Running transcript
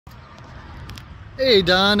Hey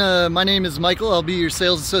Don, my name is Michael. I'll be your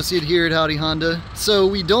sales associate here at Howdy Honda.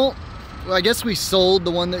 So I guess we sold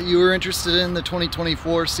the one that you were interested in, the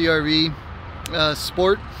 2024 CRV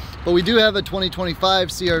Sport, but we do have a 2025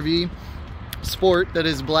 CRV Sport that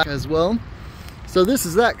is black as well. So this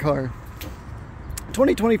is that car.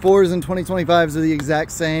 2024s and 2025s are the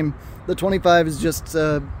exact same. The 25 is just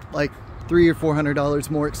like $300 or $400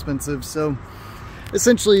 more expensive. So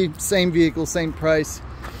essentially same vehicle, same price.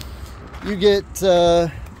 You get,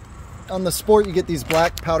 on the Sport, you get these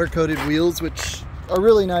black powder coated wheels, which are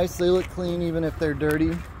really nice. They look clean even if they're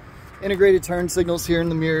dirty. Integrated turn signals here in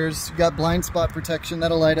the mirrors. You got blind spot protection.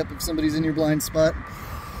 That'll light up if somebody's in your blind spot.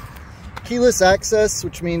 Keyless access,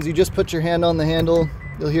 which means you just put your hand on the handle,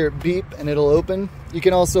 you'll hear it beep and it'll open. You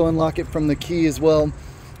can also unlock it from the key as well.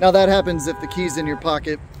 Now that happens if the key's in your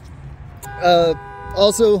pocket.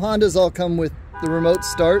 Also, Hondas all come with the remote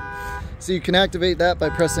start. So you can activate that by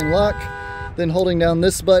pressing lock, then holding down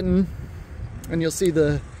this button, and you'll see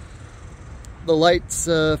the lights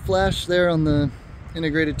flash there on the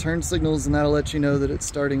integrated turn signals, and that'll let you know that it's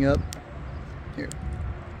starting up. Here.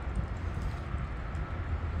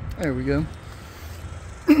 There we go.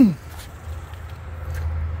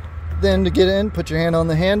 Then to get in, put your hand on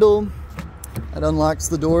the handle. That unlocks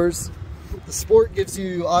the doors. The Sport gives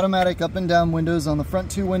you automatic up and down windows on the front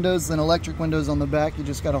two windows, then electric windows on the back. You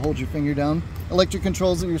just got to hold your finger down. Electric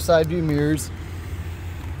controls of your side view mirrors.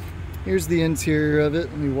 Here's the interior of it.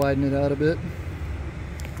 Let me widen it out a bit.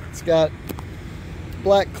 It's got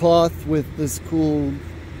black cloth with this cool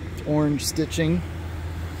orange stitching.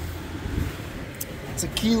 It's a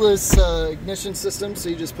keyless ignition system, so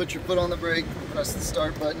you just put your foot on the brake, press the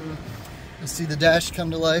start button. You'll see the dash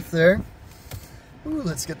come to life there. Ooh,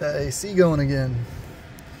 let's get that AC going again.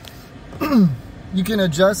 You can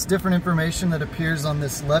adjust different information that appears on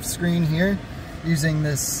this left screen here using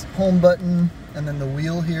this home button and then the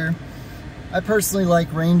wheel here. I personally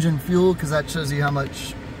like range and fuel because that shows you how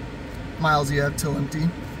much miles you have till empty.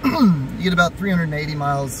 You get about 380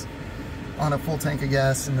 miles on a full tank of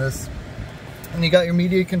gas in this. And you got your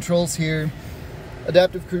media controls here,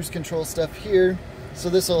 adaptive cruise control stuff here. So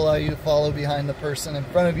this will allow you to follow behind the person in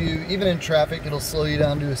front of you. Even in traffic, it'll slow you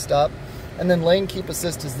down to a stop. And then lane keep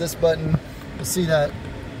assist is this button. You'll see that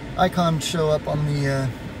icon show up on the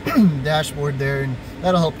dashboard there, and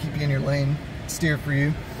that'll help keep you in your lane, steer for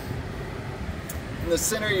you. In the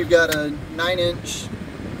center, you've got a 9-inch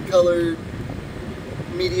color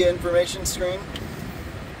media information screen.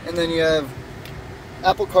 And then you have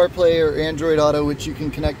Apple CarPlay or Android Auto, which you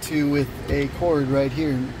can connect to with a cord right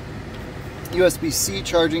here. USB-C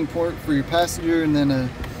charging port for your passenger, and then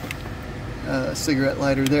a cigarette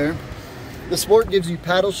lighter there. The Sport gives you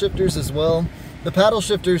paddle shifters as well. The paddle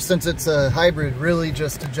shifters, since it's a hybrid, really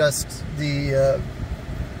just adjust the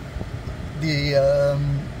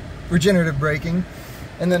regenerative braking.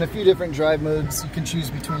 And then a few different drive modes. You can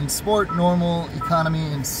choose between Sport, Normal,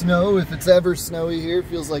 Economy, and Snow. If it's ever snowy here,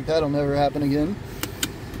 feels like that'll never happen again.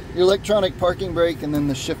 Your electronic parking brake, and then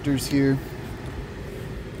the shifters here.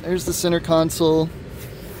 There's the center console.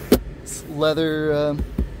 It's leather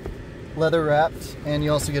wrapped, and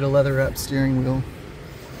you also get a leather wrapped steering wheel.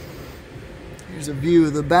 Here's a view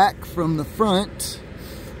of the back from the front.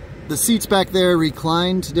 The seats back there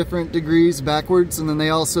recline to different degrees backwards, and then they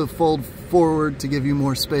also fold forward to give you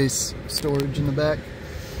more space, storage in the back.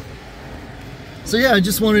 So yeah, I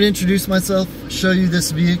just wanted to introduce myself, show you this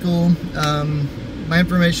vehicle. My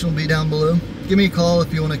information will be down below. Give me a call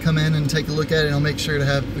if you want to come in and take a look at it. I'll make sure to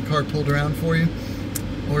have the car pulled around for you.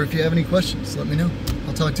 Or if you have any questions, let me know.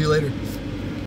 I'll talk to you later.